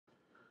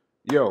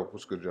Yo,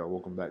 what's good, y'all?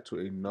 Welcome back to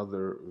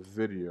another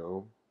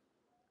video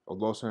of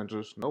Los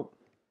Angeles. Nope.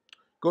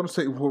 Golden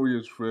State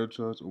Warriors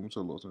franchise. Almost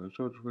said Los Angeles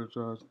Chargers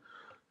franchise.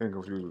 Getting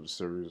confused with the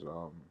series.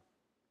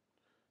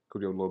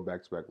 Could you have a little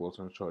back-to-back Los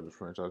Angeles Chargers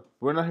franchise?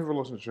 We're not here for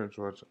Los Angeles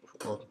Chargers.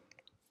 Oh,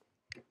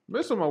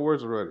 missing my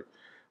words already.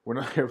 We're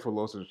not here for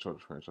Los Angeles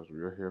Chargers franchise. We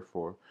are here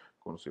for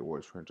Golden State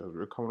Warriors franchise.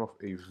 We're coming off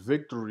a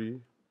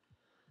victory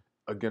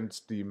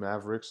against the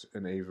Mavericks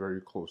in a very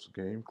close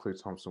game.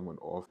 Klay Thompson went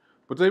off.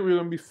 But today we're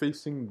going to be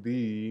facing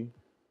the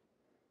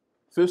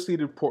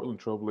fifth-seeded Portland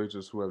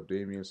Trailblazers, who have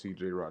Damian,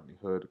 CJ, Rodney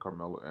Hood,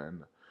 Carmelo,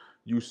 and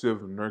Yusuf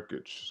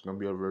Nurkic. It's going to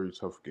be a very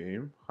tough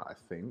game, I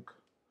think.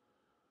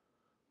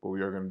 But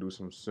we are going to do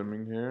some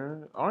simming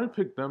here. I only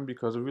picked them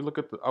because if we look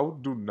at I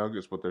would do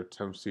Nuggets, but their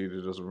 10th seed,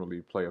 it doesn't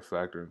really play a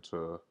factor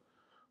into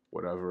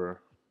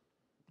whatever.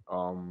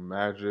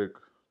 Magic,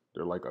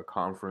 they're like a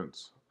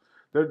conference.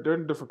 They're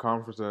in a different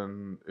conference,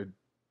 and it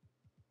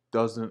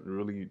doesn't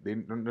really, they're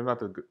not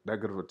that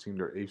good of a team.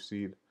 They're 8th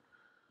seed.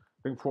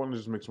 I think Portland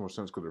just makes more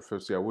sense because they're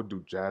 5th seed. I would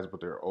do Jazz, but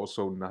they're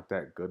also not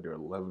that good. They're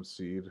 11th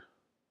seed.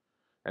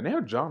 And they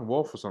have John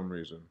Wall for some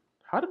reason.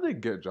 How did they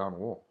get John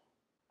Wall?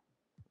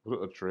 Was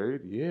it a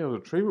trade? Yeah, it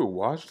was a trade with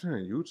Washington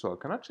and Utah.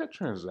 Can I check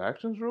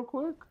transactions real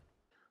quick?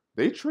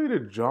 They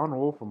traded John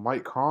Wall for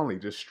Mike Conley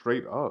just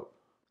straight up.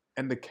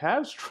 And the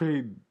Cavs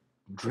trade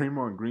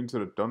Draymond Green to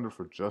the Thunder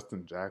for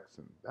Justin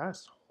Jackson.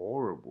 That's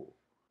horrible.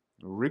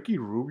 Ricky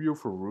Rubio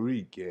for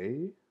Rudy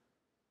Gay?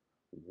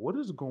 What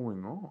is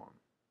going on?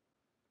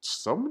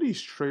 Some of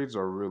these trades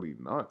are really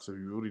nuts if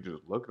you really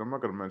just look. I'm not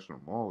going to mention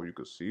them all. You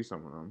could see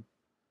some of them.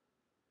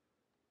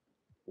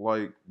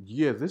 Like,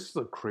 yeah, this is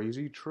a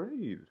crazy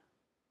trade.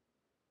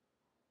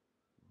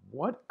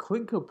 What?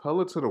 Clint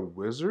Capella to the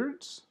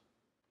Wizards?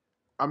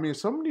 I mean,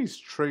 some of these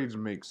trades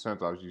make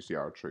sense. Obviously, you see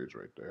our trades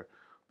right there.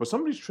 But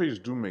some of these trades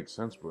do make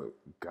sense, but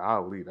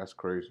golly, that's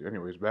crazy.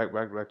 Anyways, back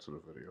to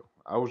the video.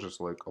 I was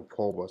just like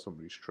appalled by some of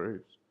these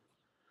trades.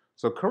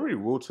 So Curry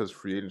will test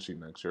free agency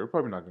next year. We're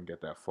probably not gonna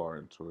get that far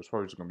into it. It's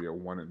probably just gonna be a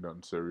one and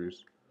done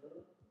series.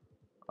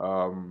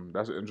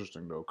 That's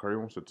interesting though. Curry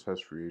wants to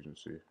test free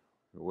agency.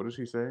 What is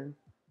he saying?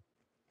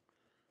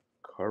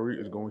 Curry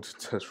is going to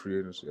test free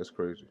agency. That's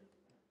crazy.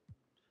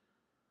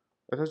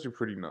 That's actually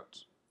pretty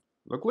nuts.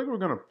 Look like we're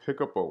gonna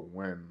pick up a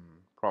win.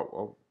 Probably.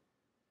 Oh,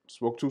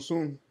 spoke too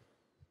soon.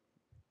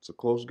 It's a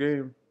close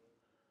game.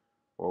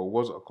 Well, it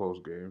was a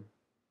close game.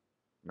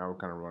 Now we're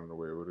kind of running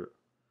away with it.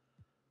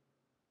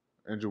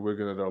 Andrew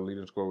Wiggins at our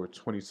leading scorer with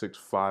 26,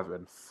 5,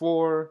 and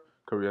 4.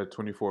 Curry had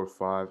 24,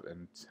 5,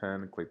 and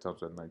 10. Klay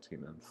Thompson had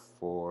 19 and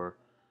 4.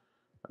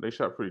 And they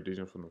shot pretty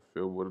decent from the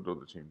field. What did the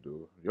other team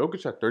do?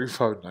 Jokic had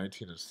 35,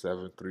 19, and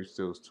 7. 3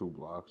 steals, 2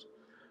 blocks.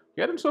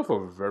 He had himself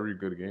a very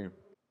good game.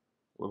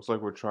 Looks like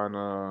we're trying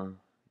to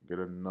get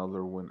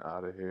another win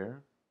out of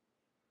here.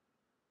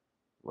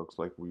 Looks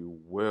like we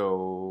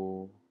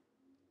will.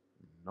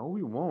 No,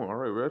 we won't. All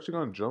right, we're actually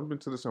going to jump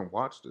into this and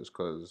watch this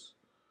because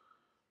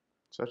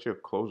it's actually a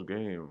close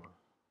game.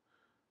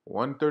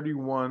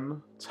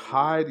 131,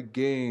 tied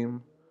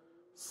game,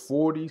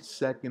 40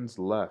 seconds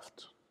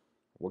left.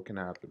 What can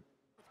happen?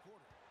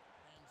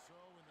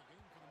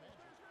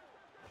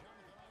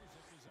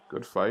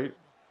 Good fight.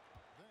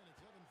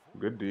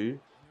 Good D.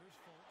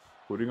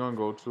 Who are they gonna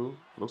go to?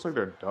 Looks like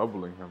they're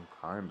doubling him,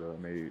 kinda.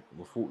 And they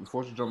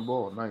force a jump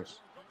ball. Nice.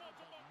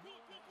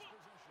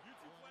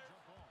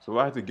 So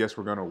I have to guess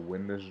we're gonna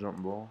win this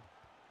jump ball.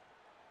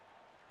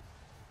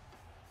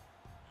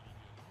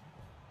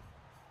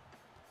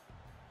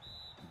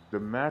 The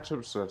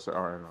matchup sets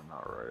are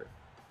not right.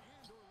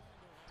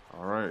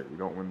 All right, we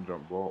don't win the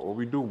jump ball, or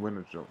we do win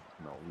the jump.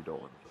 No, we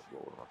don't win the jump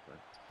ball. What am I saying?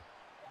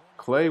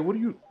 Clay, what do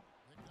you?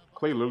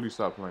 Clay literally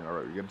stopped playing. All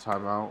right, we get a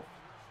timeout.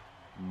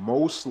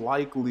 Most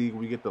likely,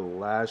 we get the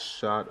last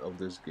shot of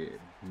this game.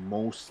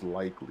 Most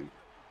likely.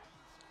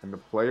 And the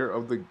player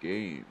of the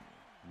game,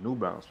 New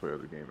Balance player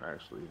of the game,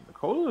 actually,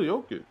 Nikola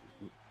Jokic.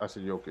 I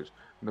said Jokic.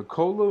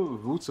 Nikola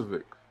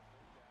Vucevic.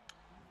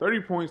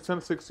 30 points,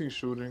 10 16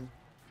 shooting.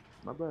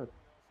 Not bad.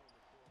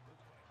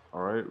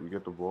 All right, we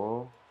get the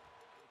ball.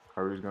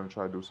 Kyrie's going to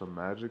try to do some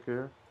magic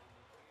here.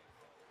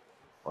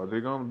 Are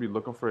they going to be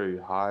looking for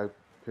a high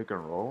pick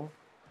and roll?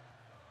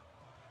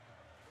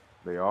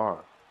 They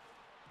are.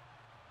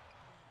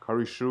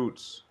 Curry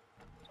shoots.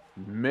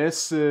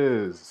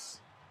 Misses.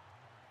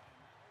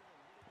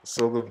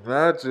 So the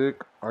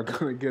Magic are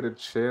going to get a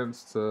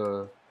chance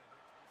to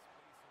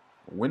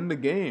win the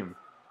game.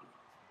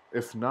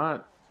 If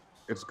not,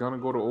 it's going to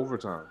go to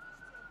overtime.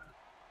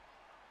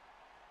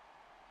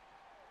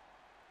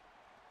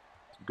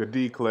 Good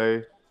D,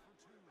 Clay.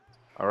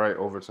 All right,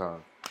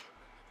 overtime.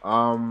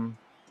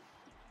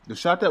 The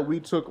shot that we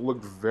took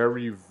looked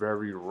very,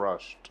 very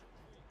rushed.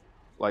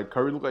 Like,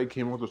 Curry looked like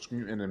he came off the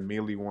screen and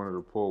immediately wanted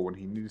to pull when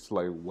he needs to,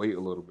 like, wait a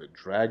little bit.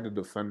 Drag the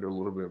defender a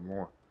little bit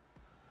more.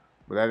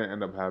 But that didn't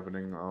end up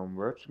happening.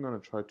 We're actually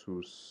going to try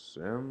to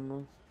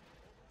sim.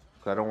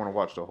 I don't want to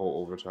watch the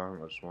whole overtime.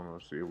 I just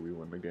want to see if we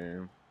win the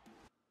game.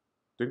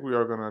 I think we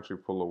are going to actually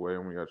pull away,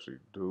 and we actually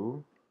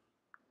do.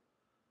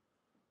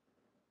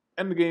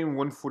 End the game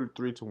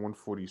 143 to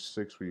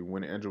 146. We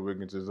win. Andrew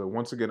Wiggins is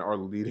once again our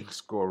leading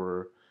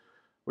scorer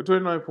with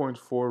 29 points,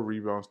 4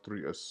 rebounds,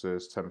 3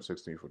 assists, 10 and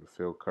 16 for the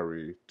field.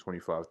 Curry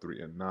 25,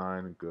 3 and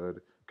 9.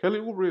 Good. Kelly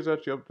Oubre is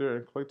actually up there,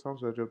 and Klay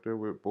Thompson is actually up there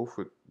with both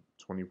with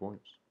 20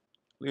 points.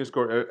 Leading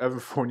scorer Evan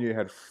Fournier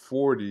had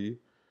 40,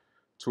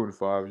 2 and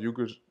 5.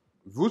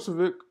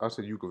 Vucevic, I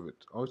said Jukovic.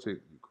 I always say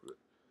Jukovic.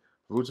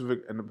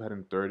 Vucevic ended up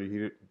having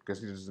 30.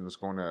 Guess he just didn't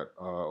score in that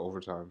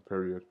overtime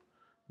period.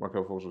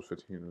 Markel Fultz was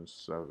 15 and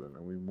 7.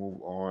 And we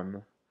move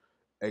on,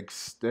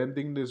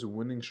 extending this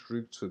winning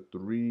streak to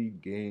 3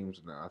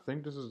 games now. I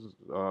think this is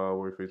where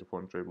we face the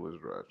Portland Trail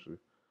Blazers actually.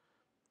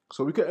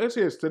 So we can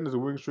actually extend this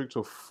winning streak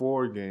to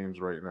 4 games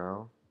right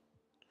now.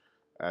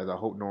 As I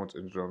hope no one's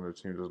injured on the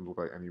team. Doesn't look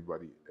like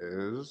anybody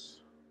is.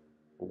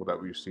 Or that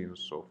we've seen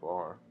so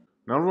far.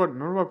 None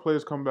of our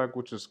players come back,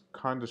 which is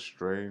kind of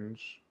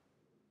strange,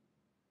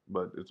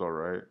 but it's all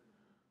right.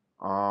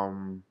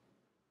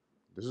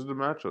 This is the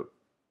matchup.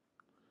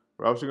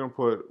 We're obviously gonna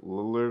put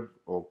Lillard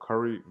or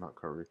Curry, not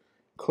Curry,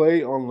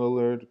 Klay on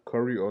Lillard,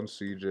 Curry on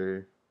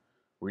CJ.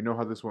 We know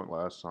how this went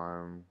last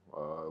time.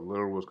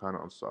 Lillard was kind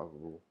of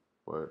unstoppable,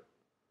 but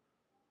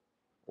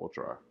we'll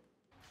try.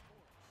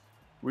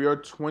 We are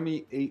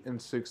 28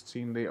 and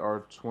 16. They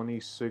are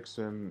 26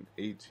 and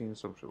 18,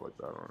 some shit like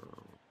that. I don't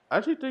remember. I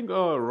actually think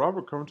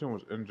Robert Covington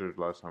was injured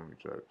last time we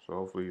checked, so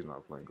hopefully he's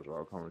not playing because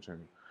Robert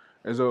Covington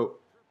is a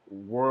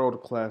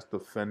world-class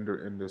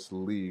defender in this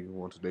league,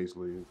 today's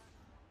league.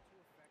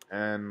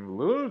 And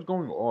Lillard's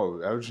going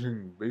all,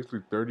 averaging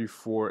basically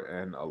 34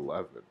 and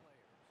 11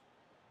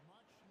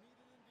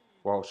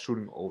 while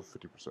shooting over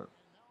 50%.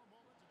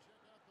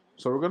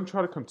 So we're going to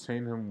try to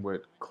contain him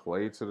with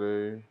Klay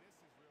today.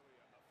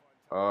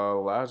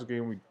 Last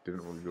game we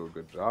didn't really do a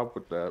good job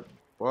with that,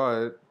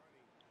 but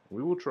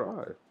we will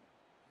try.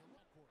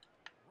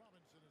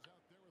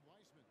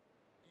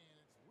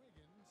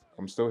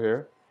 I'm still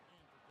here.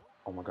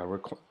 Oh my god,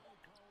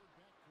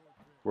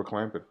 we're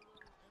clamping.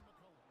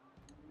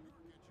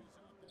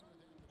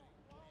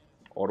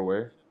 All the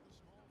way.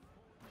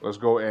 Let's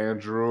go,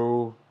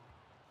 Andrew.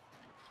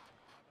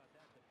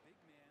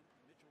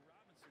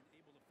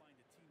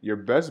 Your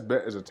best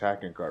bet is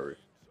attacking Curry.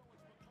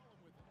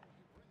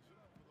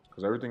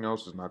 Because everything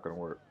else is not going to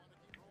work.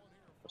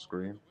 A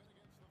screen.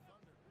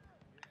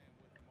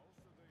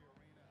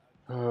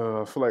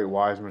 I feel like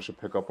Wiseman should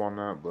pick up on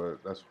that, but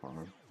that's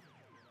fine.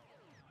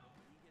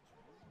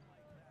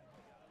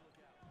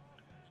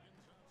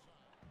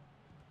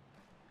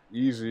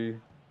 Easy.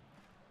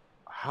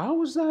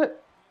 How is that?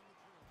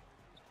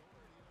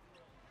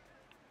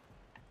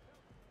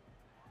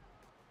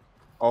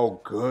 Oh,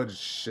 good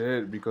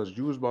shit. Because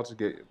you was about to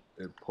get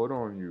it put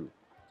on you.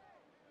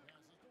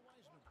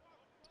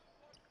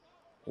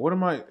 What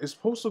am I? It's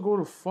supposed to go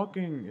to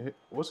fucking.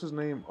 What's his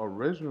name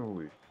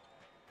originally?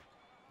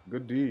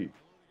 Good D.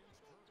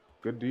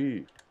 Good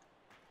D.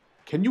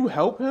 Can you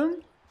help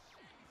him?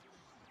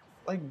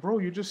 Like, bro,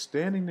 you're just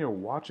standing there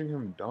watching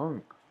him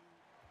dunk.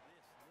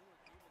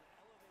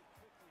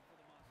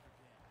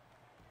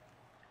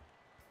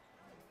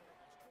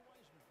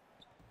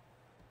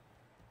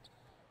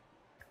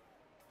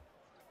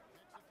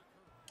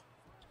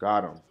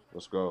 Got him.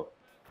 Let's go.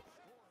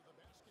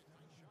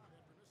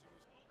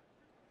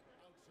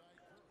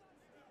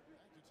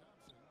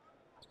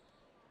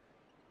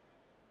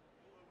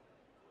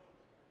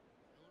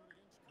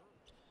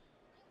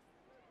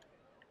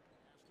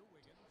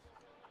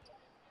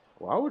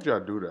 Why would y'all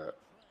do that?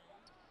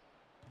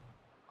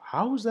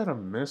 How is that a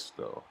miss,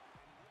 though?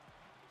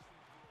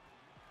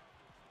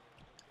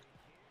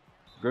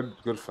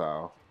 Good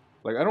foul.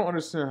 Like, I don't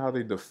understand how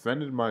they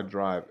defended my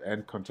drive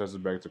and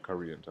contested back to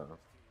Curry in time.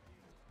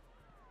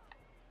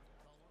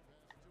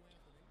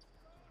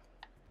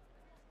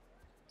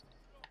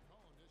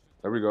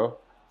 There we go.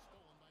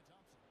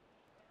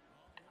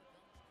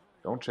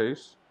 Don't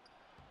chase.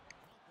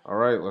 All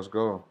right, let's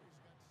go.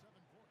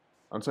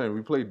 I'm telling you,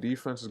 we play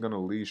defense is going to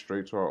lead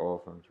straight to our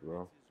offense,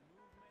 bro.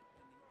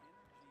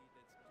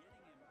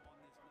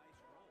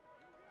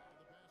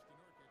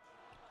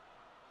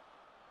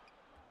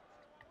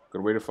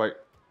 Good way to fight.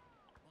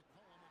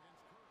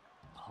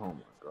 Oh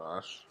my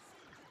gosh.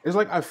 It's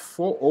like I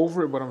fall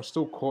over it, but I'm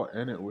still caught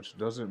in it, which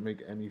doesn't make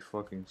any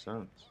fucking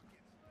sense.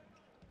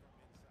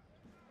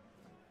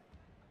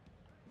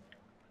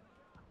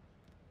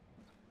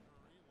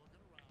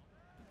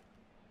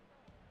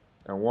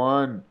 And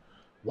one.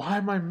 Why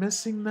am I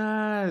missing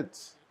that?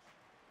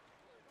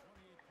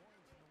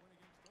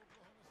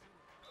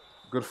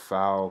 Good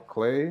foul.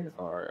 Klay?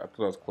 Alright, I thought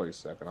that was Klay's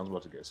second. I was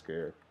about to get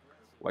scared.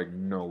 Like,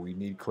 no, we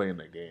need Klay in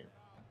the game.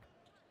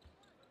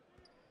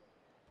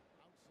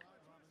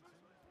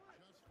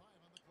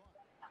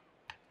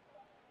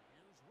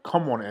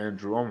 Come on,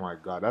 Andrew. Oh my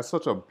god. That's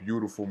such a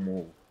beautiful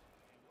move.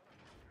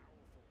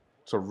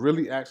 To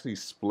really actually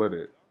split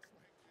it.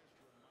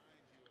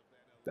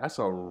 That's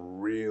a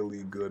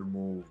really good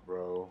move,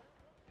 bro.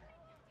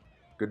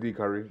 Good D,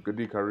 Curry. Good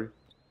D, Curry.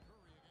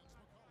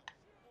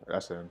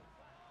 That's in.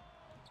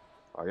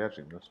 Oh, you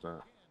actually missed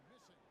that.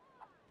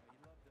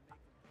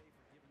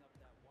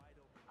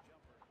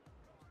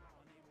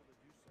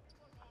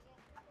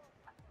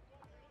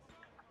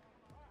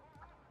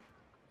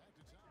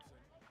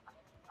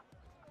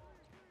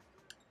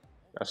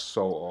 That's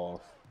so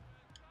off.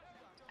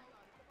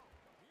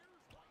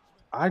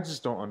 I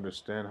just don't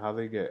understand how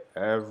they get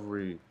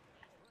every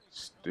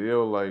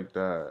steal like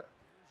that.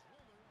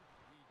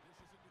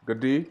 Good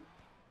D.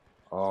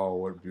 Oh,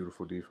 what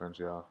beautiful defense,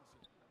 y'all.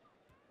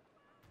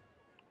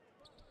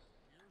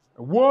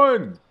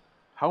 One.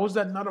 How is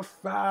that not a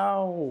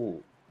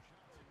foul?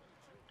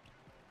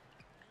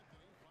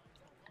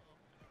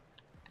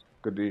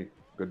 Good D.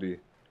 Good D.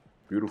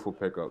 Beautiful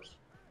pickups.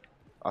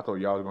 I thought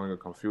y'all was going to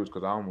get confused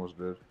because I almost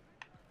did.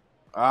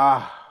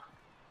 Ah.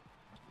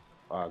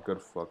 Ah,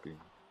 good fucking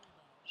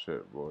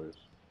shit, boys.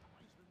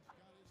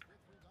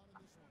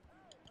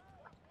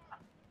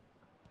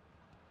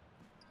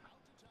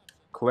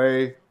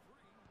 Clay.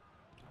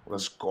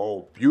 Let's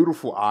go.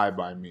 Beautiful eye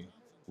by me.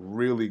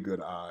 Really good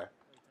eye.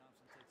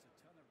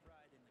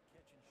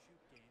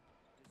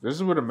 This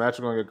is where the match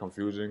is going to get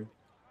confusing.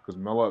 Because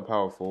Melo at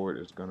power forward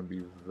is going to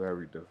be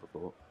very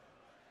difficult.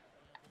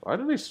 Why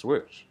did they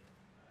switch?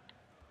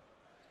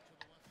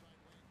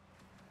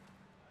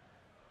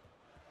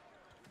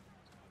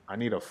 I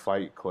need a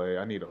fight, Clay.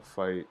 I need a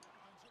fight.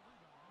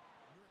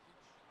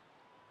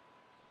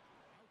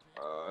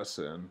 That's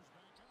in.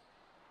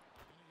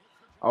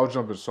 I was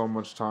jumping so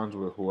much times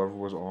with whoever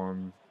was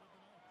on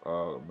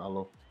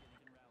Melo.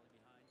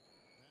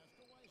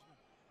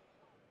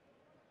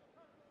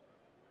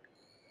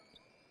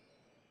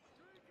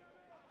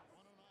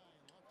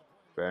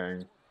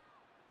 Bang.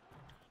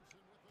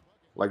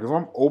 Like, if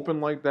I'm open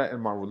like that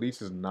and my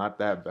release is not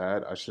that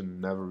bad, I should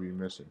never be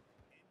missing.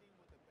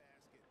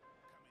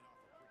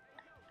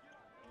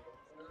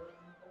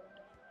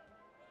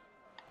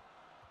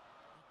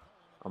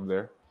 I'm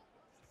there.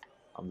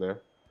 I'm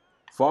there.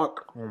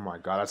 Fuck. Oh my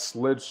god, I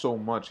slid so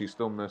much. He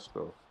still missed,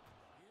 though.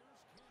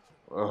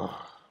 Ugh.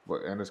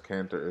 But Ennis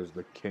Cantor is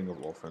the king of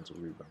offensive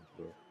rebounds,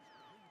 bro.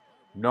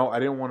 No, I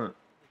didn't want to.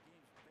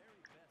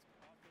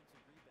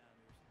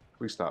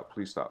 Please stop.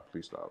 Please stop.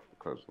 Please stop.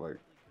 Because, like,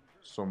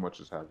 so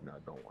much is happening I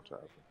don't want to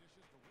happen.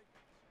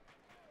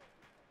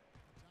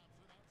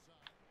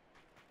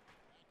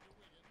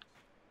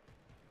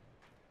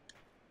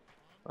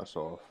 That's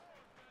off.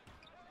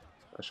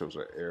 That shows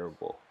an air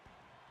ball.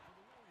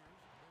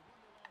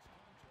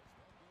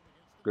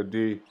 Good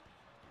D.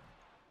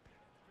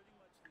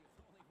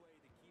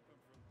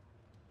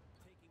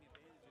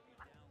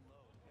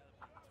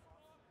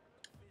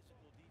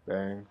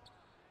 Bang.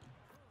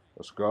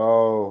 Let's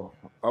go.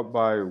 Up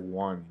by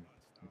 1.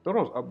 I thought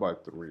I was up by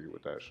 3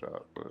 with that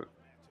shot, but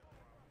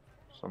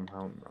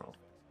somehow no.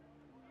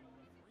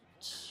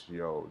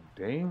 Yo,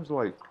 Dame's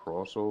like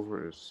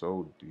crossover is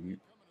so deep.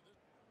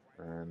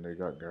 And they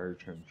got Gary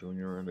Trent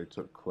Jr. and they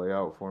took Clay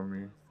out for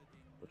me,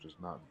 which is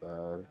not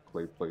bad.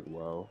 Clay played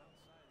well.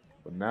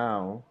 But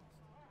now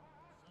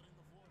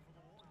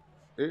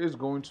it is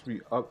going to be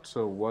up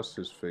to what's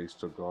his face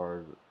to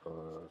guard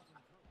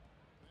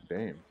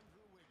Dame.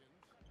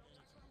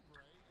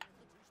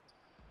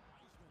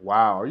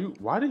 Wow, are you?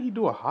 Why did he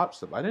do a hop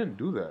step? I didn't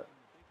do that.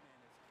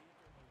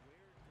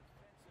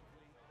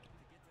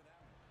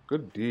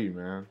 Good D,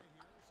 man.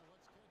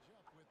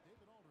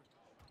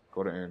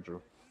 Go to Andrew.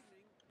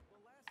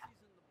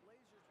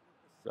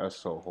 That's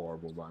so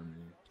horrible by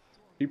me.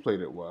 He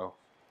played it well.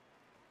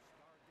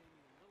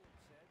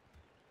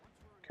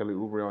 Kelly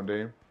Oubre on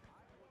Dame.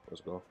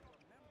 Let's go.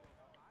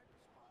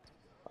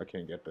 I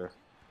can't get there.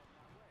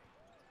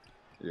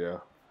 Yeah.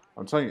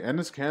 I'm telling you,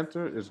 Ennis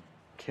Cantor is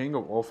king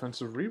of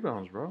offensive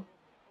rebounds, bro.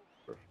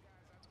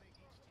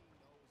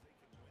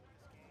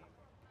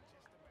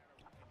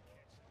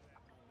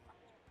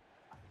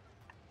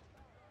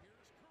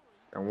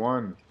 And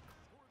one.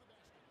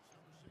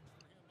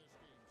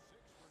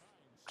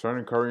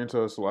 Turning Curry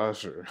into a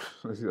slasher.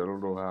 I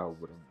don't know how,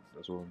 but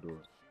that's what I'm doing.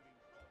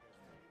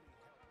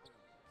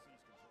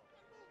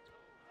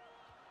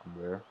 I'm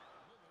there.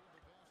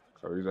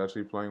 Curry's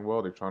actually playing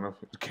well. They're trying to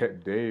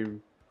get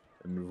Dame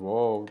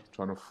involved,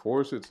 trying to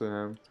force it to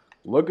him.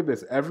 Look at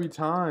this every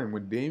time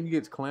when Dame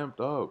gets clamped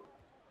up.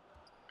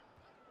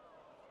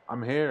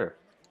 I'm here.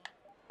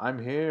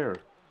 I'm here.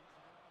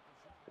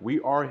 We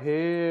are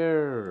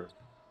here.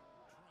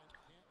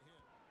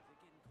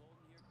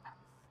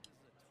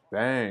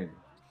 Bang.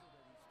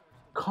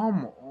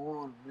 Come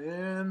on,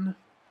 man.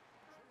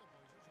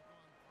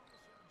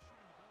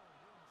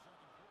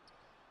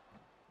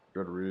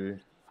 Good read.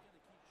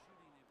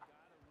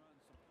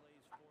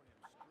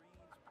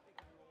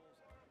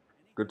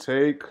 Good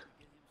take.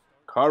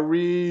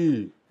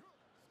 Curry.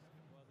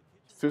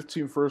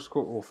 15 first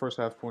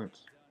half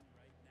points.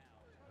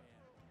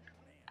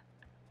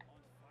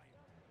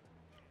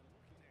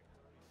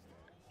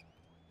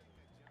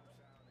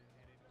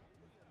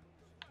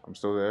 I'm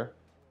still there.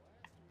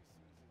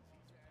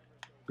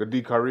 Good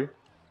D, Curry.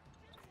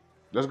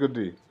 That's good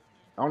D.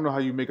 I don't know how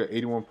you make an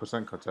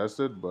 81%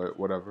 contested, but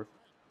whatever.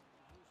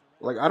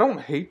 Like, I don't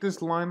hate this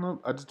lineup.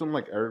 I just don't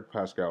like Eric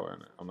Pascal in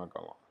it. I'm not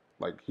gonna lie.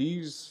 Like,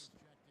 he's,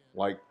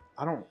 like,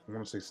 I don't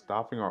want to say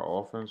stopping our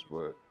offense,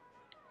 but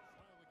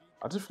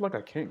I just feel like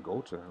I can't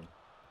go to him.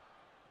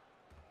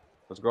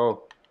 Let's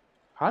go.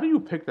 How do you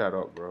pick that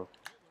up, bro?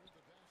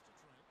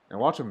 And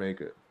watch him make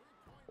it.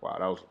 Wow,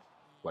 that was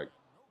like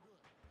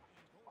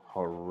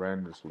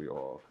horrendously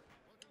off.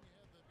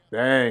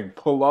 Dang,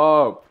 pull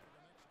up.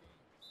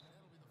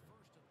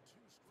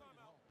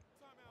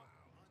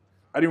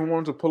 I didn't even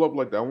want him to pull up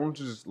like that. I wanted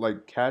to just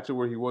like catch it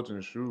where he was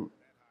and shoot.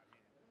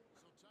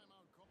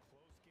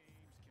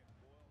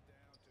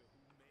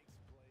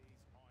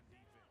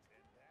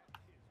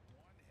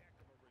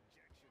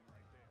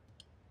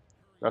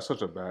 That's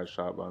such a bad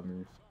shot by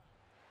me.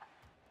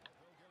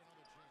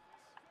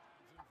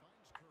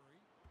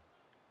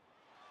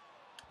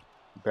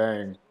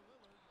 Bang.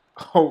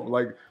 Oh,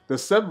 like the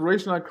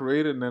separation I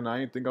created, and then I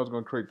didn't think I was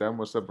gonna create that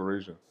much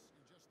separation.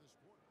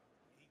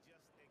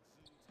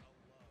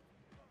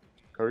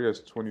 Curry has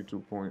 22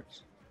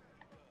 points.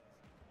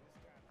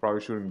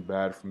 Probably shooting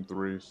bad from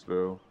three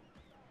still.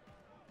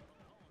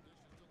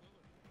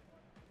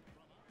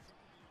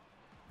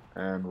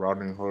 And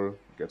Rodney Hood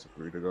gets a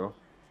three to go.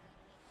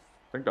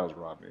 I think that was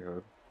Rodney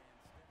Hood.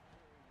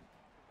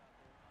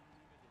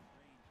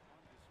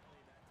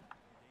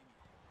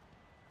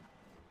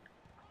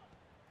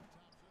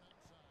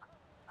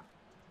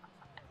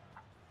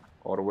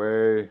 All the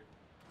way.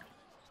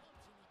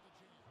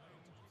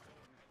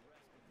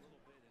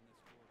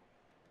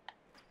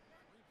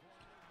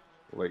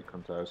 Late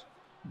contest.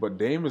 But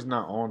Dame is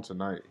not on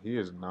tonight. He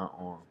is not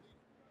on.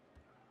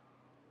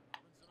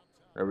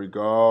 There we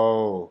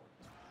go.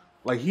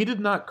 Like, he did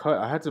not cut.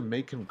 I had to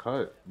make him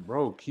cut.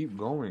 Bro, keep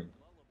going.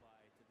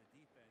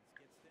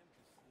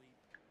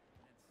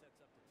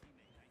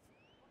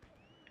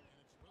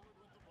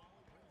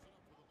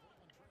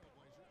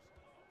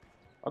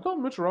 I thought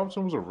Mitchell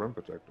Robinson was a rim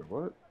protector.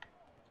 What?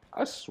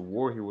 I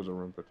swore he was a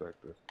rim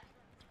protector.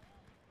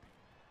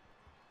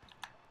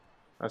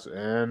 That's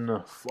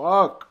in.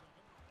 Fuck.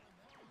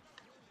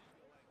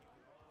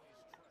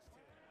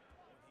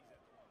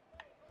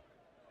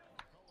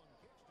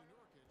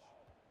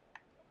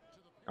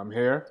 I'm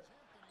here.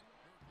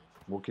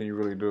 What can you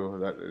really do?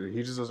 That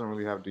he just doesn't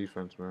really have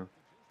defense, man.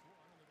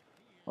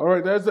 All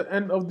right, that's the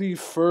end of the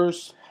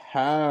first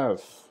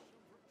half.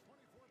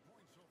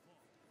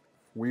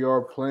 We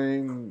are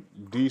playing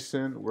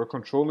decent. We're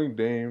controlling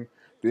Dame.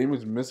 Dame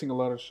is missing a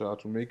lot of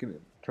shots. We're making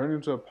it turn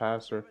into a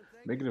passer,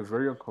 making it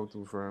very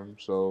uncomfortable for him.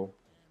 So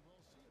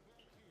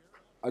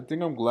I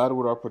think I'm glad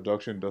with our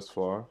production thus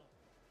far.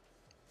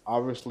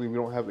 Obviously, we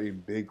don't have a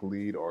big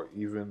lead or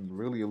even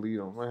really a lead.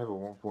 We might have a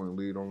 1 point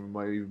lead, or we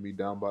might even be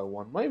down by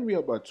one. Might be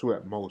up by two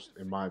at most,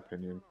 in my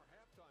opinion.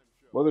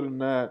 Other than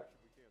that,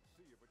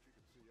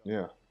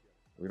 yeah,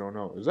 we don't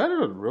know. Is that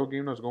a real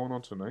game that's going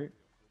on tonight?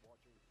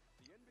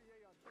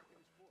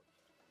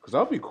 Because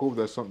that'd be cool if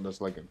that's something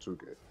that's like in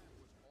 2K.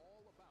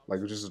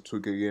 Like it's just a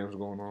 2K games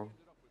going on,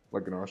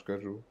 like in our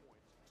schedule.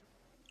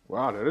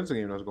 Wow, that is a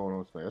game that's going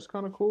on tonight. That's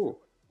kind of cool.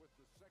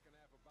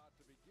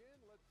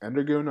 And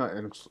they're giving out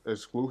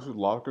exclusive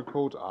locker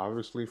codes,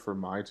 obviously, for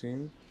my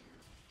team.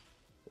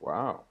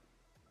 Wow.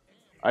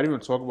 I didn't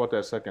even talk about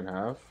that second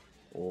half,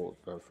 or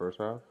that first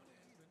half,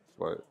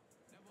 but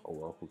oh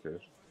well, who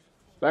cares?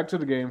 Back to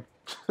the game.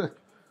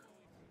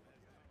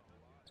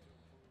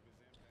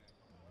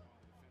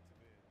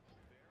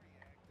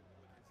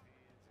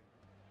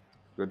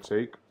 Good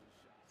take.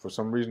 For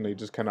some reason, they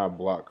just cannot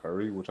block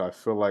Curry, which I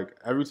feel like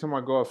every time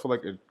I go, I feel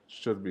like it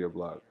should be a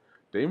block.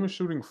 Dame is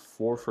shooting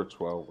 4 for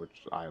 12,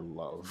 which I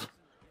love.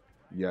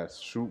 Yes,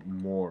 shoot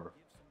more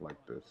like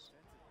this.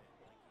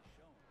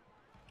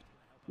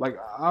 Like,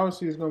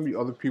 obviously, it's going to be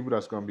other people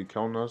that's going to be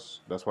killing us.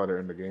 That's why they're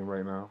in the game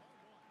right now.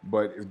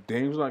 But if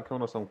Dame's not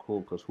killing us, I'm cool.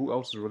 Because who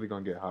else is really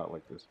going to get hot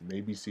like this?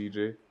 Maybe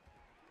CJ.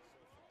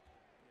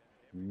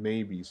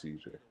 Maybe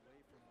CJ.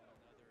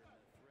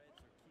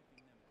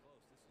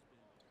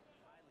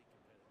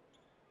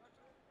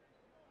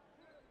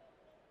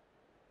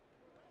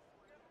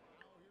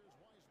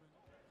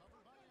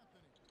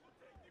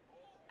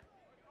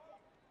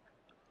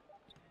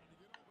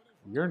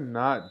 You're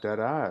not dead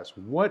ass.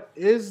 What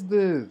is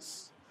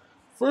this?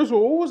 First of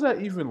all, what was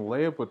that even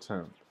layup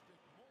attempt?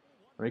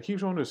 And he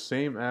keeps on the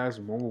same ass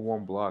mobile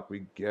one block.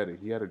 We get it.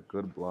 He had a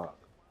good block.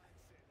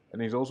 And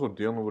he's also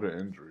dealing with an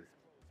injury.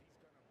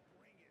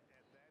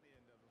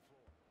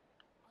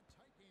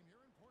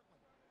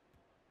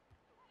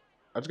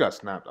 I just got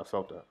snapped. I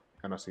felt that.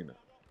 And I seen it.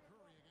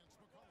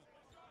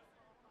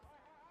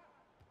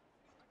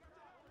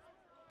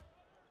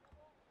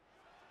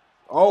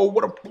 Oh,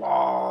 what a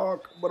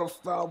block. What a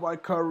foul by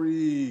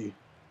Curry.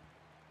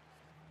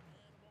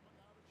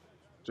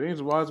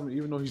 James Wiseman,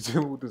 even though he's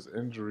dealing with this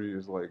injury,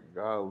 is like,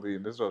 golly,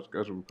 and this is our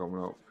schedule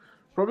coming up.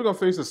 Probably going to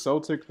face the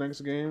Celtics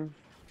next game.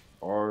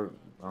 Or,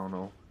 I don't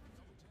know.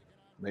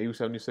 Maybe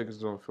 76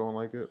 is don't feeling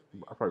like it.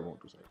 I probably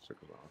won't do 76,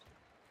 honestly.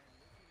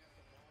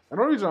 And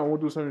the only reason I won't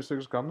do 76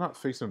 is because I'm not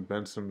facing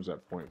Ben Simmons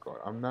at point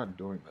guard. I'm not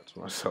doing that to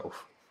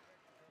myself.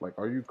 Like,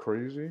 are you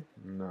crazy?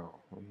 No,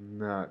 I'm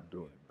not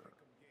doing that.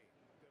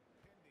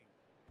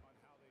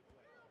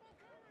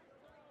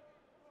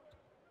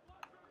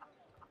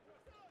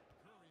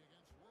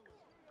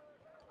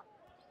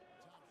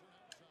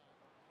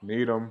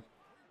 Need him.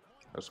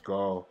 Let's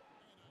go.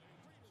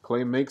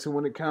 Clay makes it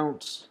when it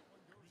counts.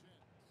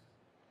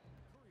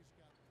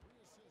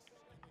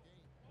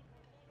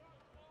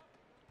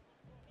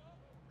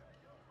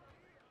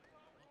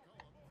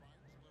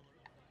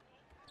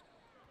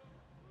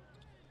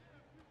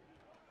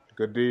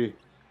 Good D.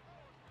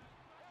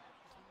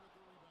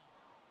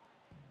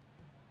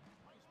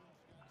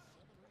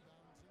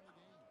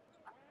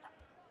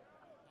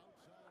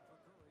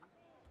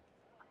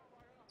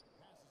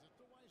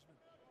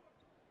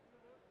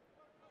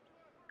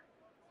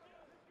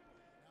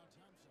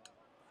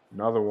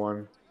 Another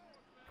one.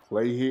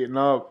 Clay heating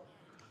up.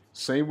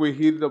 Same way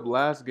he heated up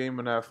last game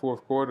in that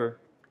fourth quarter.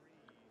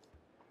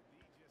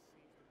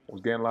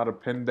 Was getting a lot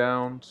of pin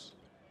downs.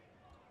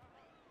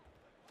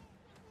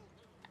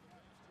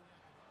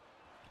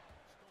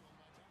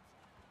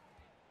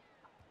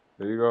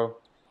 There you go.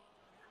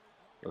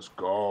 Let's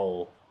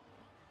go.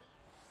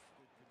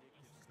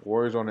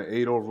 Warriors on an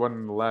 8-0 run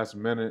in the last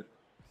minute.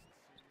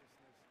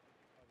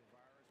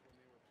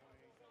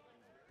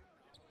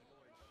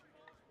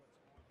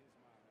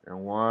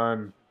 And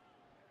one.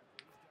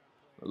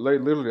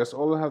 Literally, that's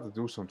all I have to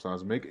do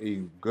sometimes. Make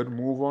a good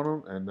move on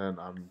them, and then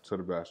I'm to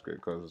the basket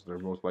because they're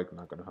most likely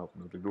not going to help.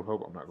 And if they do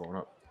help, I'm not going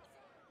up.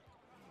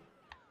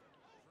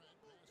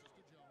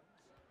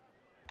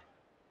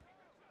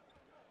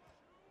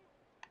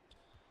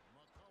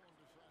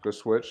 Good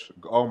switch.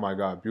 Oh my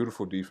God,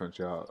 beautiful defense,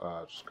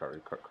 y'all. Just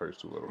Curry's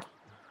too little.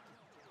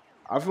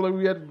 I feel like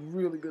we had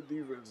really good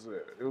defense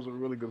there. It was a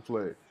really good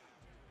play.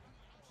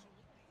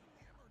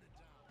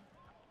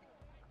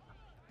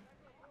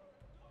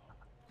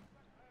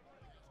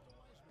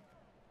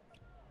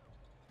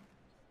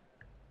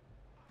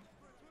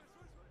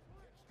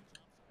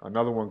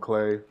 Another one,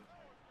 Clay.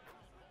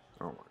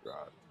 Oh my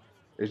God.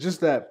 It's just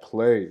that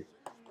play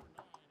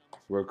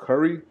where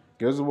Curry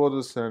gives the ball to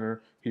the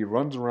center. He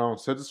runs around,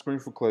 sets the screen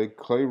for Clay.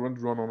 Clay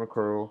runs around on a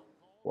curl,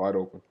 wide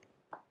open.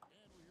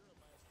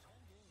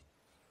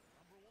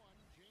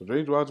 So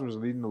James Wiseman is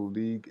leading the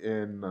league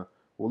in,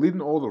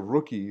 leading all the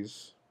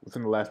rookies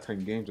within the last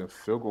 10 games in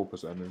field goal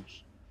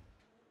percentage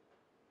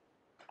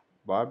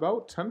by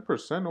about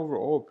 10% over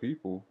all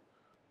people.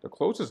 The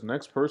closest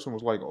next person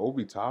was like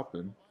Obi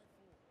Toppin.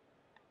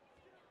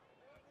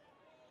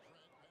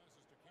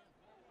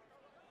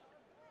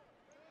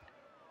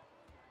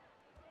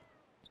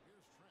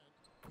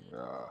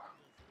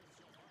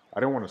 I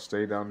didn't want to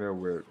stay down there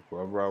with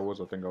whoever I was.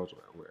 I think I was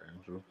with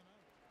Andrew.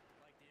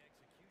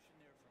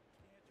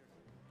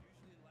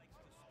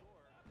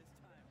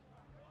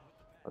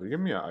 Are they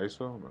giving me an ISO?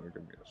 No, they're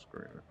giving me a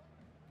screener.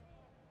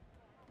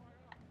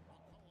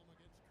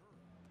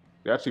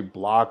 They actually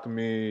blocked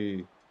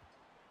me.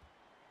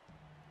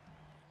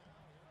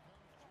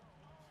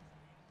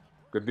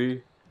 Good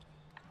D.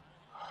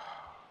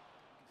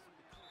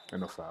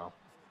 And a foul.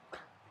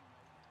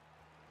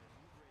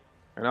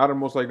 And I'd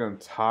almost like gonna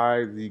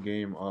tie the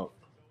game up.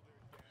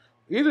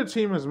 Either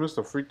team has missed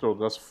a free throw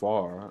thus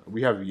far.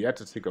 We have yet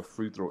to take a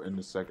free throw in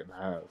the second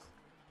half.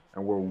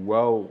 And we're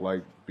well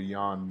like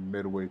beyond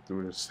midway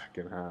through the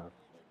second half.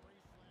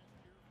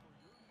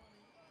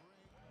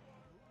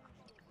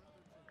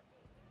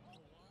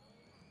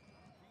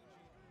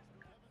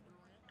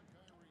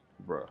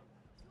 Bruh.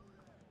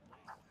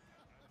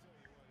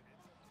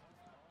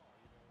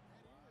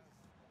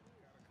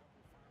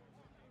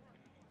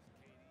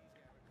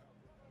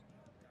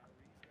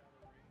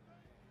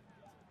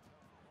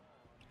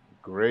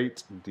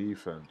 Great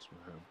defense,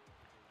 man.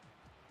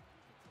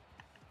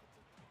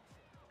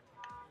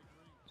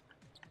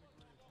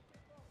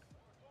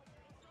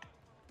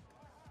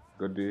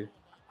 Good D.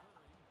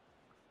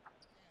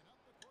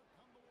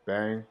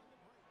 Bang.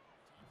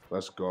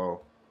 Let's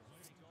go.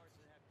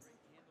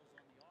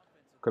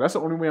 Because that's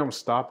the only way I'm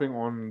stopping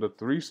on the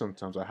three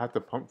sometimes. I have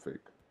to pump fake.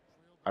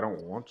 I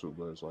don't want to,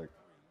 but it's like,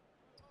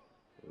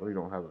 I really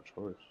don't have a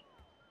choice.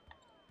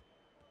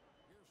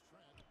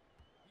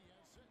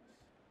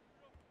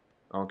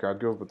 Okay, I'll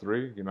give up a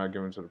three. You're not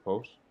giving it to the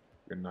post.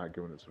 You're not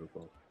giving it to the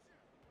post.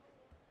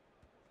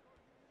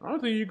 I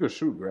don't think you could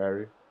shoot,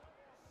 Gary.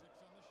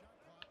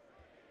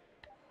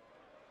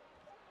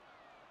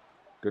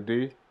 Good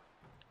D.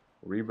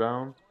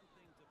 Rebound.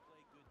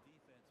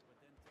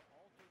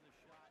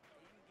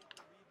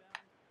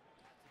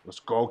 Let's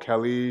go,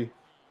 Kelly.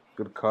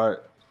 Good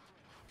cut.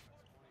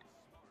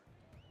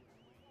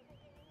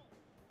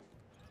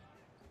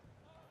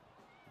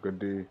 Good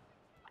D.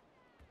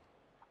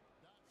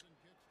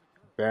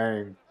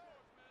 Bang.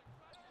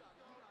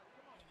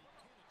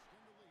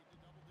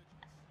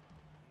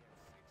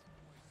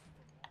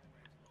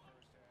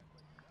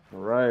 All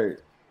right.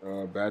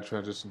 Bad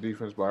transition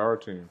defense by our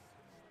team.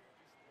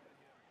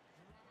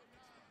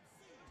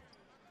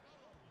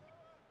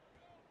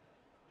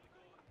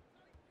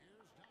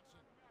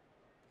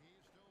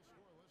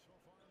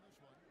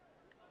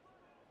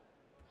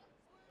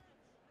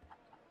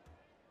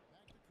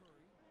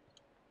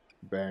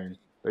 Bang.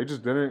 They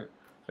just didn't.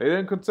 They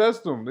didn't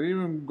contest him. They didn't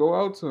even go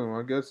out to him.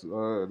 I guess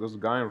there's a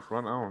guy in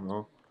front. I don't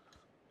know.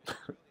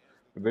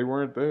 They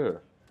weren't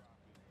there.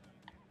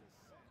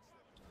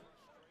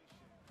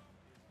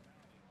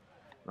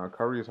 Now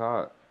Curry is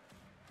hot.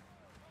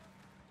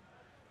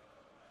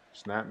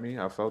 Snap me.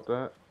 I felt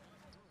that.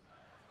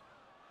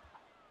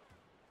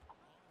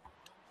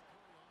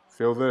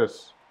 Feel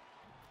this.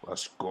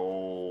 Let's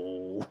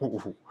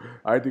go.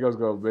 I didn't think I was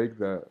gonna make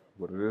that,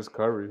 but it is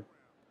Curry.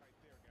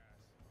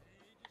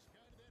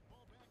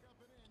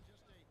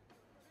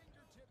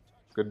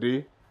 Good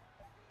D.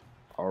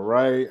 All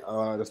right,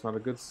 that's not a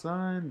good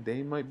sign.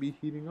 They might be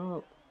heating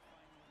up.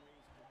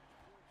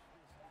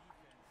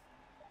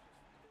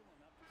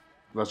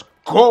 Let's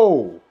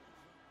go.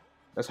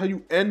 That's how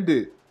you end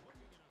it.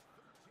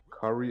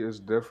 Curry is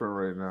different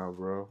right now,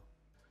 bro.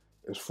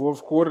 It's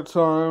fourth quarter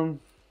time.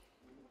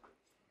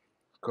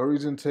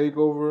 Curry's in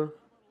takeover.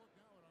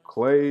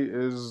 Clay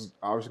is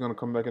obviously going to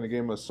come back in the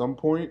game at some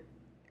point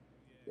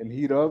and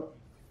heat up.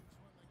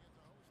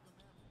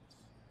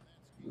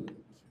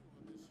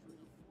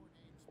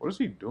 What is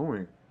he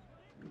doing?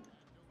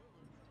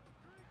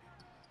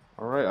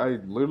 All right, I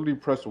literally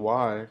pressed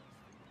Y.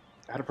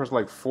 I had to press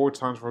like 4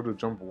 times for her to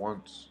jump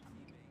once.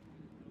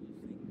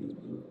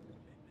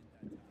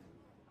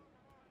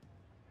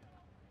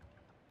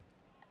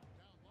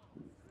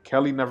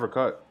 Kelly never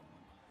cut.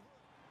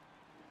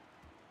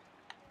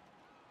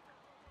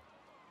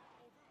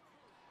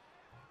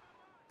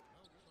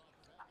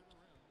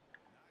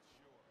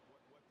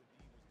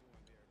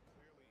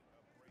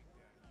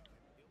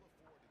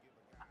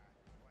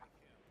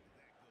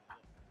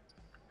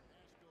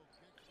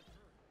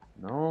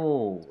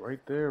 No, right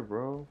there,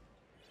 bro.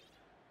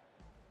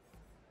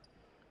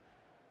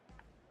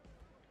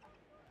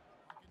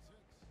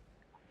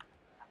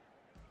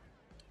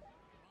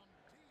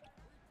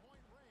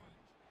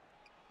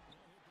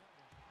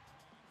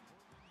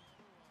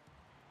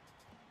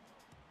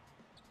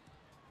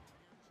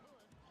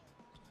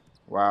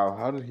 Wow,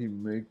 how did he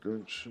make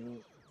that shit?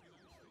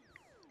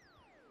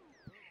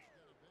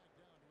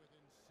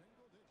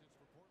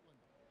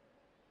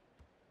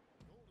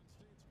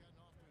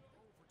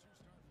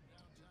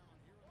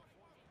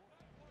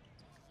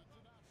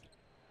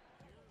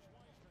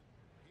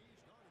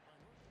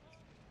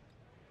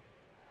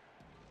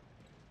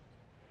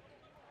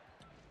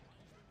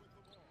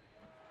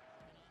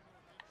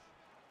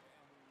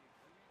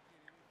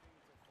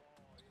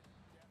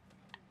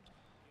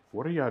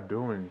 What are y'all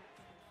doing?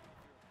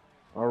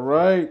 All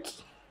right.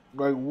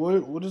 Like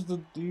what is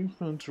the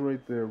defense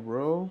right there,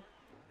 bro?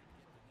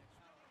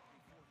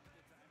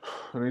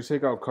 And they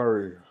take out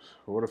Curry.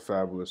 What a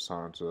fabulous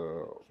time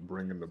to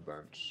bring in the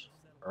bench.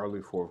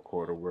 Early fourth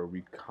quarter where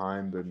we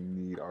kind of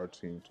need our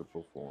team to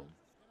perform.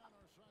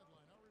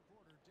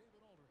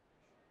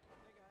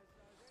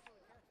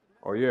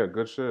 Oh, yeah,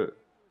 good shit.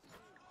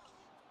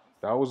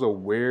 That was a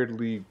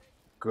weirdly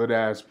good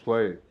ass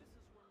play.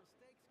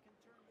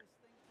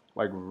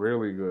 Like,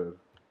 really good.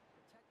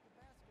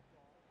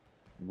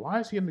 Why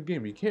is he in the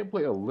game? He can't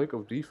play a lick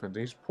of defense.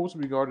 He's supposed to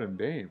be guarding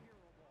Dame.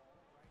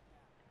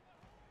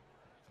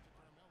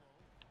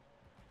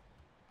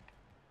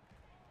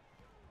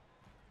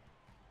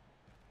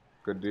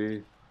 Good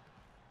D.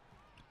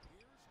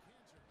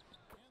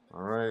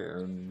 All right,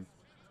 and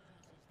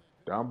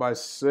down by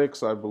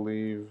 6, I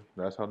believe.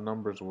 That's how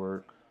numbers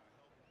work.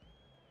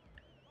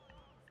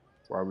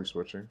 Why are we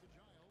switching?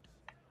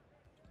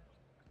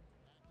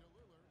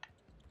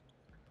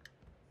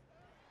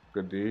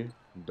 Good D.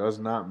 Does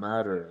not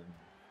matter.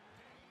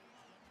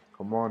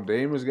 Come on,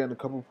 Dame is getting a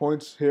couple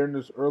points here in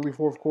this early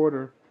fourth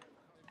quarter.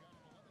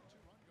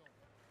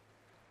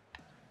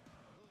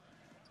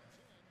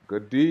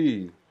 Good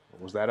D.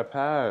 Was that a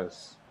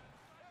pass?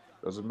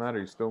 Doesn't matter.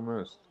 He still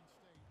missed.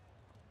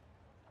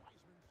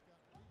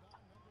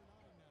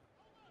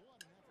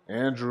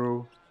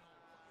 Andrew.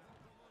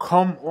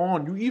 Come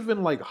on. You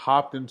even like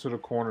hopped into the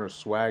corner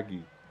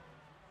swaggy.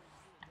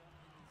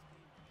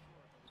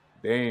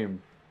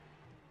 Dame.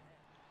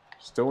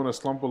 Still in a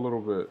slump a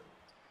little bit.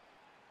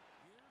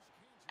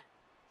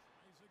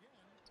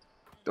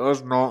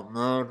 Does not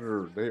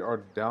matter. They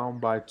are down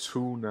by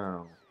 2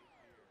 now.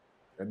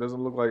 It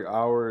doesn't look like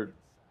our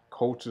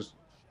coach is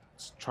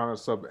trying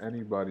to sub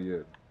anybody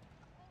in.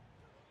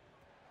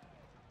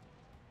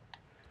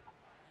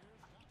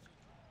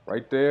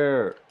 Right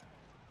there.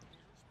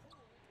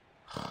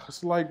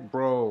 It's like,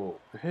 bro,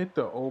 hit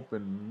the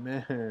open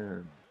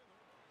man.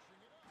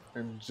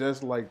 And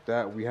just like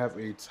that, we have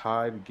a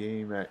tied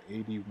game at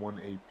 81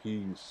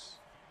 apiece.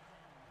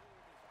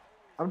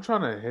 I'm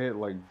trying to hit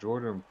like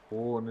Jordan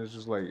Poole, and it's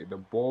just like the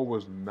ball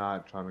was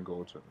not trying to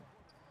go to him.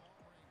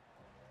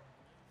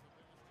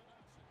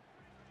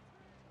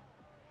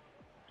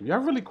 Do y'all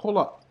really call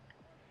up?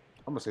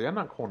 I'm gonna say y'all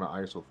not calling an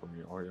ISO for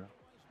me, are you?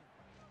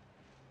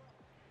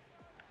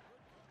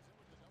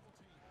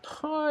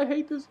 I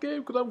hate this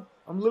game because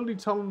I'm literally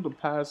telling them to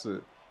pass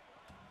it.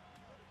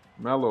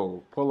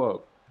 Mello, pull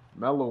up.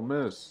 Mello,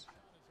 miss.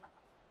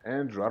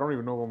 Andrew, I don't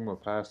even know if I'm gonna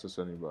pass this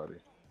to anybody.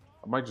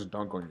 I might just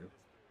dunk on you.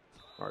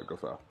 All right, go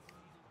foul.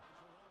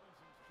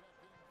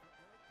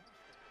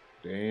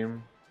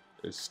 Dame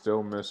is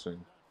still missing.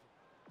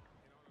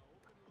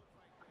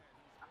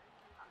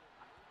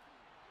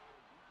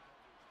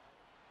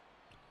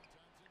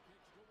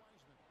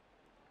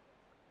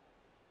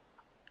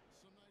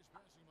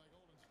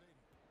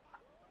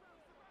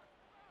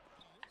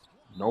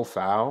 No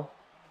foul.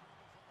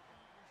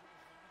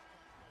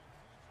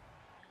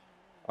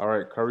 All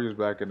right, Curry is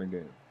back in the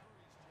game.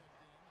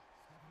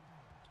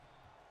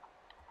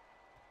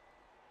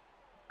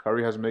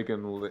 Curry has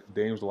making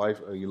Dame's life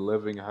a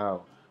living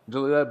hell.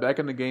 Just like that, back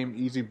in the game,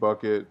 easy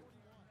bucket,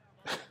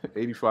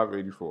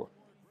 85-84.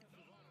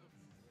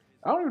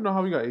 I don't even know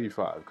how we got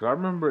 85 because I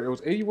remember it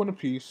was 81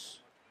 apiece.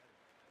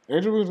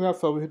 Andrew Wiggins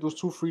got fouled. We hit those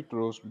 2 free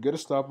throws. We get a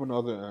stop on the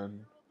other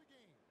end,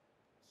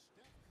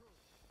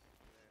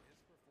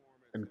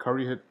 and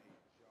Curry hit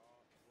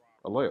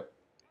a layup.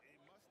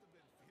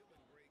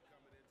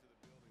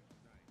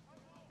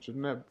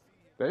 Shouldn't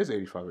that is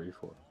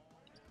 85-84.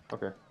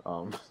 Okay.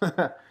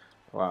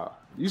 Wow.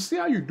 You see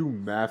how you do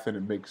math and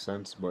it makes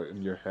sense, but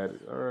in your head,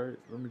 all right.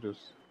 Let me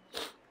just.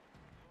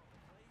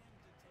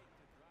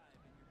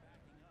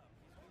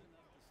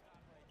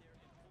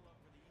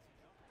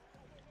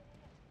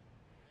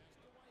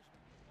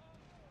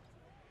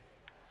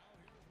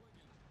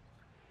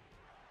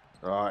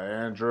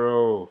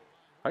 Andrew.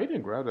 How you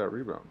didn't grab that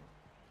rebound?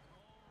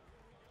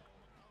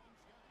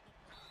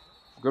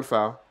 Good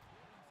foul.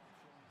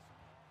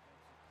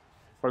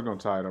 Probably gonna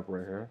tie it up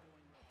right here.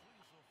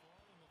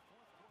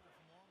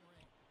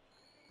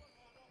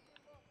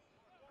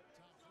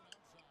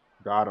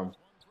 Got him.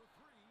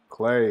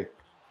 Clay.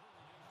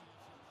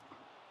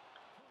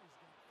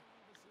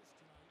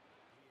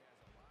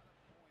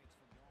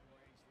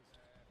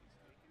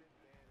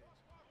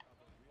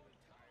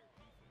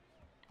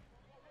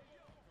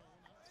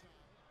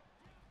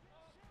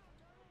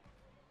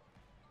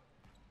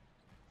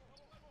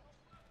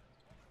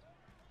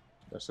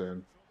 That's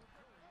in.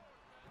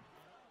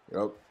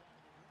 Yep.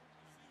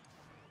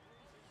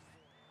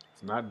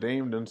 It's not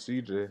Dame, then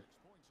CJ.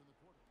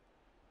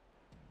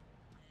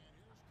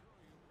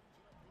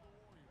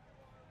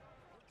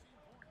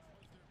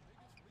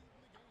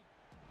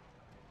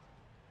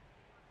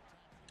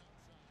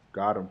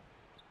 Got him.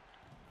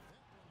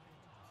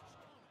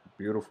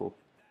 Beautiful.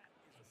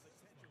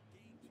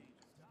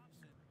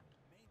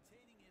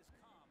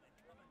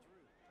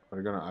 Are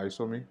they gonna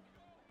ISO me?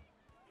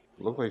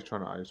 Look like he's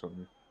trying to ISO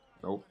me.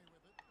 Nope.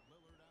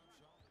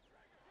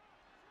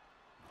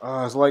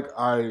 It's like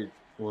I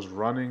was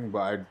running, but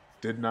I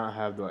did not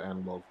have the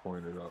analog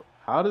pointed up.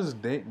 How does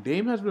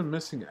Dame has been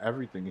missing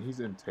everything, and he's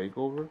in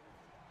takeover?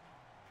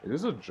 Is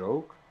this a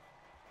joke?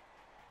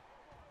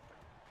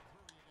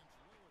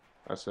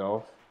 That's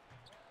off.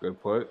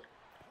 Good put.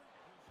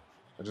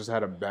 I just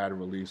had a bad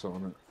release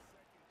on it.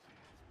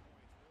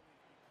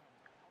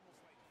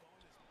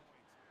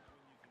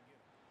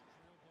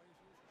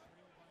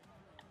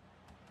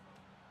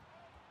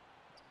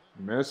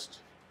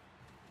 Missed.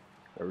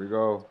 There we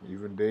go.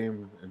 Even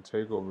Dame and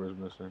takeover is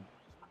missing.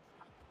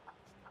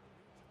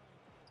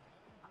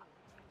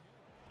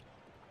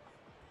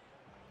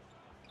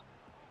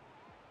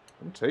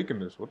 I'm taking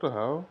this. What the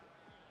hell?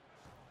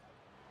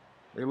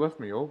 They left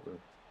me open.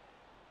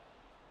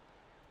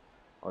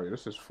 Oh, yeah,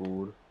 this is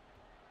food.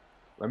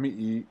 Let me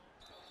eat.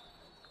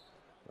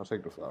 I'll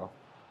take the foul.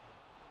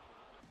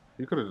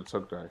 He could have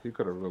took that. He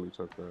could have really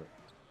took that.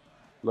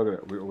 Look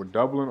at that. We're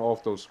doubling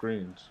off those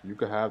screens. You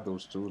could have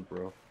those twos,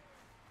 bro.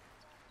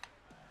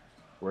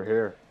 We're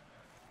here.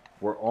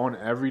 We're on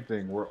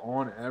everything. We're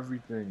on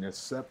everything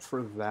except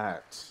for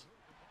that.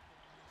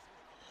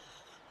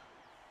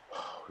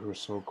 We were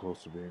so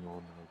close to being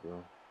on that,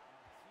 bro.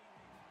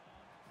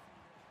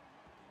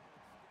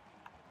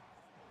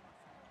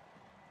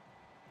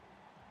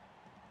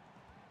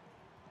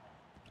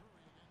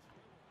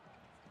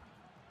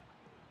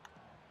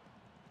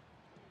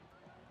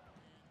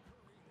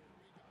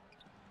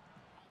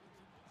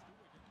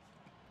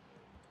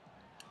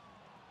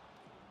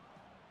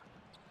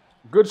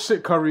 Good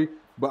shit, Curry.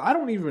 But I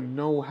don't even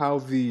know how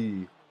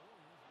the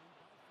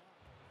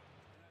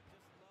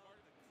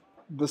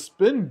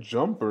spin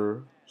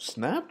jumper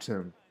snapped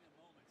him.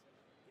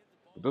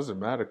 It doesn't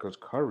matter because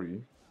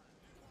Curry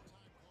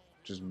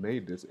just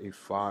made this a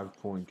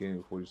 5-point game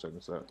with 40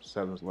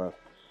 seconds left.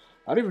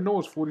 I didn't even know it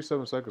was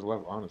 47 seconds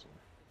left, honestly.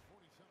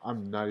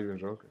 I'm not even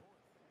joking.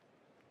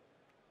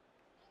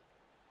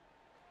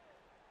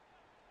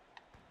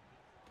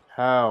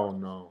 Hell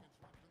no.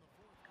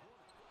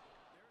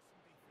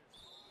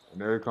 And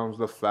there comes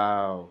the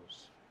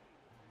fouls.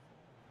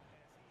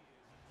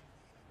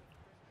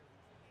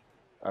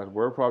 As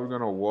we're probably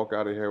going to walk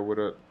out of here with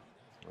it.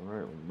 All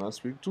right, let's not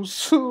speak too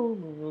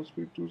soon. Let's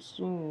speak too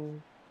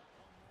soon.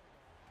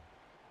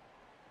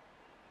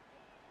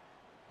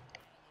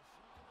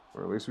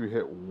 Or at least we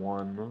hit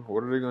one.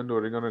 What are they going to do?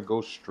 Are they going to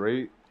go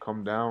straight,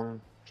 come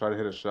down, try to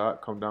hit a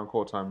shot, come down,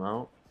 call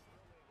timeout?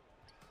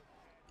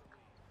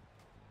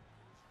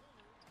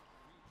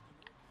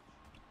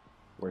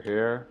 We're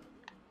here.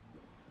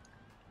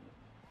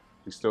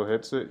 He still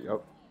hits it.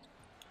 Yep.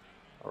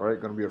 All right,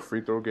 going to be a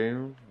free throw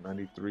game.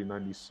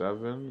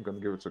 93-97. Going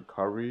to give it to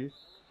Curry.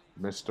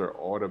 Mr.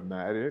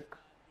 Automatic.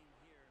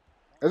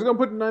 It's going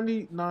to put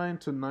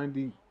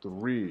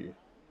 99-93.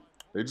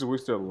 They just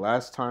wasted their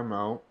last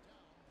timeout.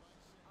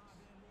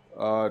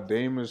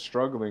 Dame is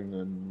struggling,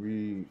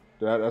 and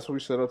that's what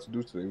we set out to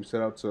do today. We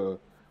set out to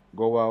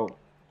go out,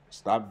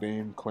 stop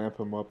Dame, clamp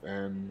him up,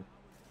 and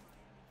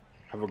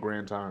have a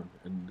grand time,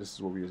 and this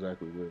is what we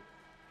exactly did.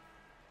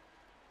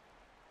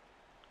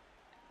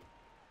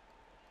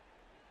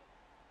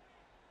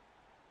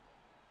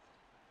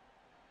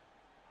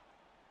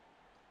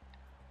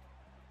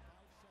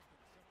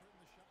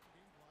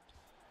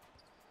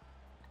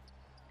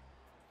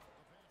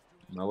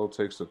 Melo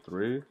takes the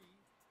three.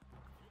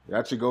 It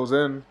actually goes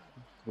in.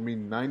 It's going to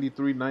be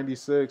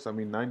 93-96. I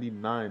mean,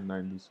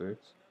 99-96.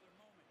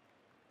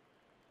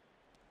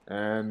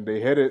 And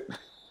they hit it.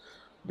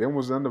 They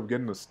almost end up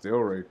getting a steal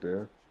right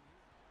there.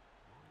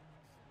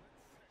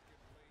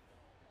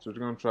 So they're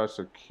going to try to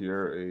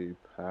secure a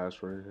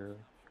pass right here.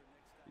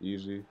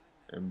 Easy.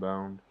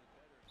 Inbound.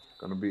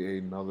 Going to be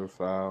another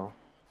foul.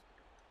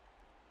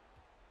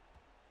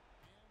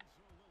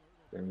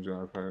 James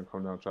going to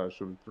come down and try to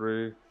shoot a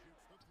three.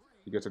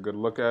 He gets a good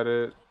look at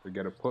it. They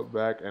get a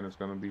putback, and it's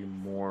going to be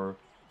more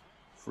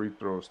free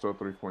throws. Still a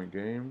 3-point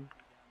game.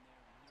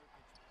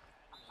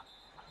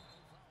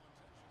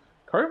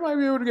 Curry might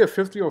be able to get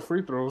 50 on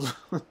free throws.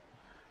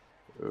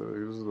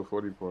 This is the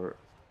funny part.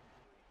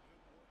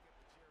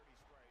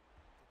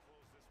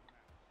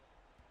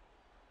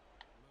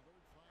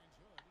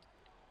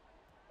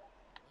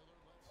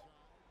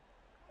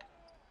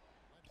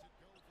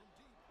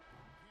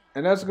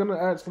 And that's going to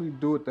actually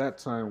do it that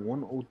time.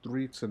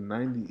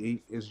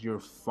 103-98 is your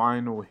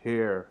final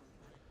here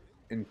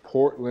in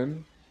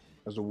Portland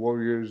as the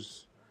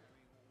Warriors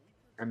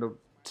end up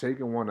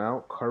taking one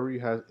out. Curry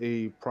has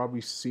a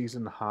probably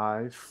season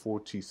high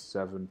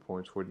 47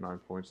 points, 49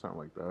 points, something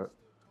like that.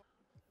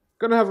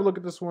 Gonna have a look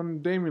at this one.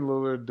 Damian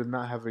Lillard did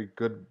not have a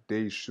good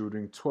day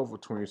shooting. 12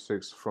 of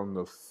 26 from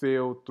the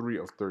field, 3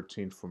 of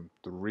 13 from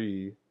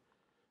 3.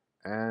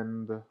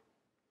 And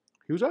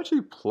he was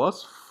actually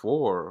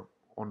 +4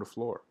 on the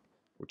floor,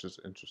 which is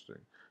interesting.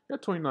 He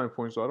had 29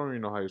 points, so I don't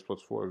even know how he's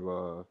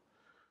 +4.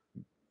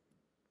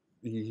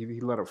 He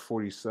let up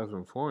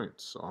 47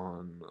 points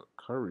on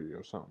Curry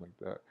or something like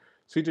that.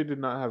 CJ did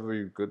not have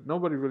a good.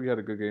 Nobody really had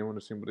a good game on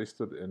the team, but they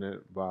stood in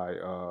it by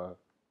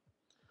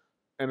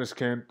Enes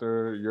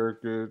Kanter,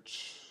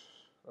 Jokic,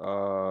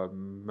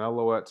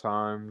 Melo at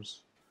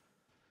times.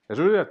 It's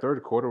really that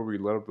third quarter where we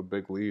let up the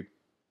big lead,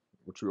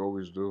 which we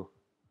always do.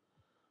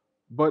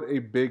 But a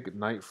big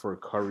night for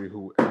Curry,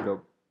 who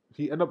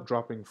ended up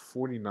dropping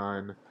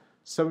 49,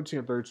 17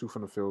 and 32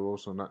 from the field.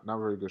 Also, not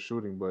very good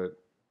shooting, but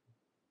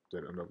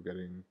did end up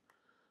getting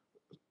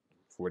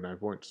 49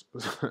 points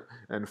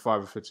and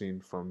 5 of 15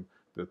 from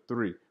the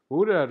three. Who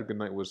would have had a good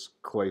night was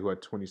Clay, who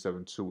had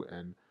 27, 2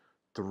 and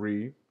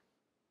 3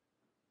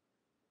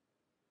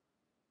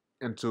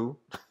 and 2,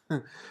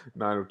 9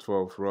 of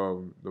 12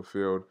 from the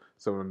field,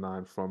 7 of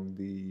 9 from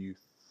the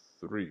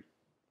three.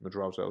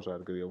 Madrops also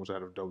had a good game. Also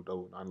had a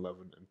double, 9,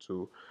 11 and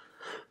 2.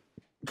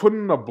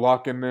 Putting a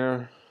block in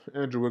there.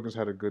 Andrew Wiggins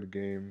had a good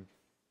game,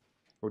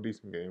 or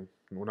decent game.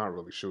 Well, not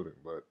really shooting,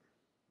 but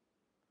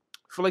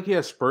I feel like he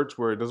has spurts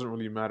where it doesn't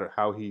really matter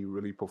how he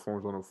really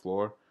performs on the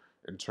floor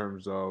in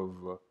terms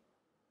of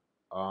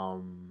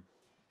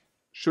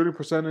shooting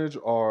percentage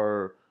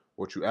or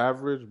what you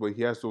average, but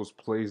he has those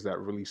plays that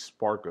really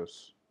spark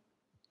us.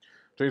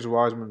 James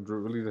Wiseman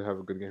really did have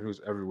a good game. He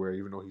was everywhere,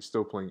 even though he's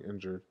still playing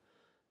injured.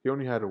 He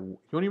only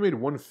made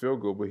 1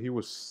 field goal, but he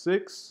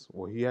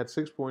had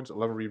 6 points,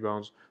 11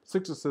 rebounds,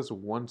 6 assists,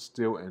 1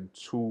 steal, and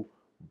 2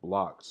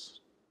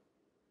 blocks.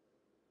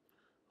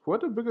 Who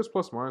had the biggest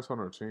plus minus on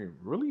our team?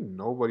 Really,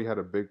 nobody had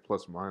a big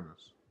plus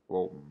minus.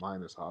 Well,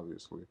 minus,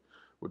 obviously,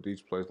 with these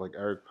plays like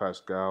Eric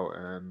Pascal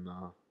and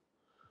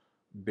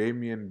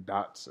Damian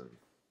Dotson.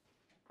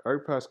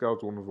 Eric Pascal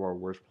is one of our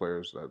worst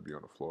players that would be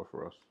on the floor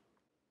for us.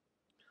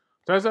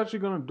 That's actually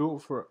going to do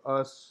it for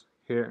us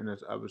here in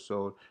this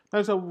episode.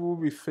 Next up, we'll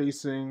be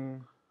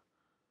facing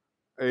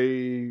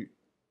a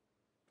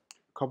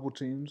couple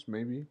teams,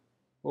 maybe.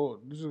 Well,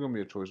 this is going to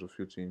be a choice of a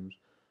few teams.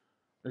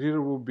 It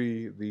either will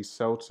be the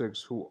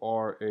Celtics, who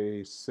are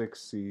a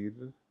 6 seed.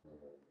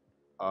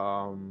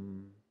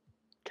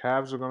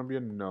 Cavs are going to be a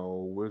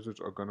no.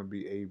 Wizards are going to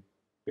be a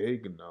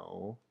big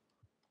no.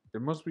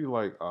 It must be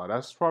like,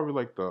 that's probably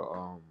like the,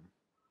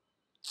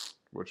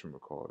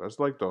 whatchamacallit. That's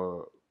like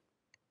the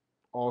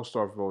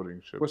All-Star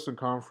voting ship. Western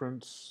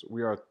Conference,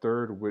 we are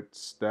 3rd with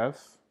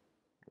Steph,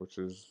 which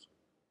is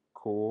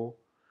cool.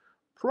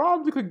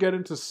 Probably could get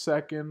into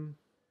 2nd.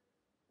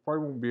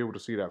 Probably won't be able to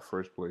see that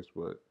 1st place,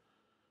 but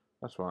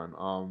that's fine.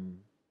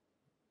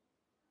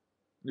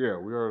 Yeah,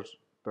 we are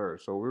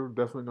 3rd, so we're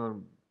definitely going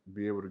to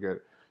be able to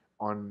get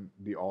on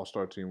the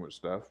All-Star team with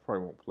Steph.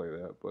 Probably won't play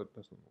that, but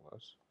that's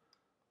nonetheless.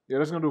 Yeah,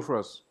 that's going to do it for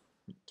us.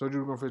 Told you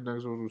we're going to face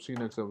next episode. We'll see you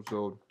next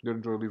episode. If you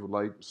enjoy, leave a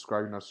like,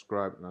 subscribe, not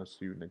subscribe, and I'll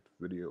see you next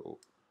video.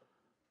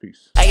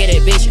 Peace. I get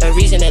that bitch a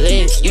reason to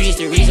live. You just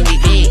the reason we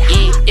did.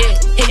 Yeah.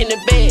 Hitting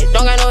the bed,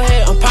 don't got no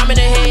head. I'm palming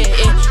the head.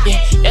 Yeah.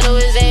 Yellow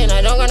is in.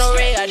 I don't got no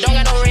red. I don't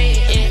got no red.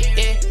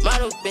 Yeah.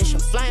 Model bitch, I'm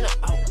flying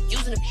out.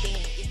 Using the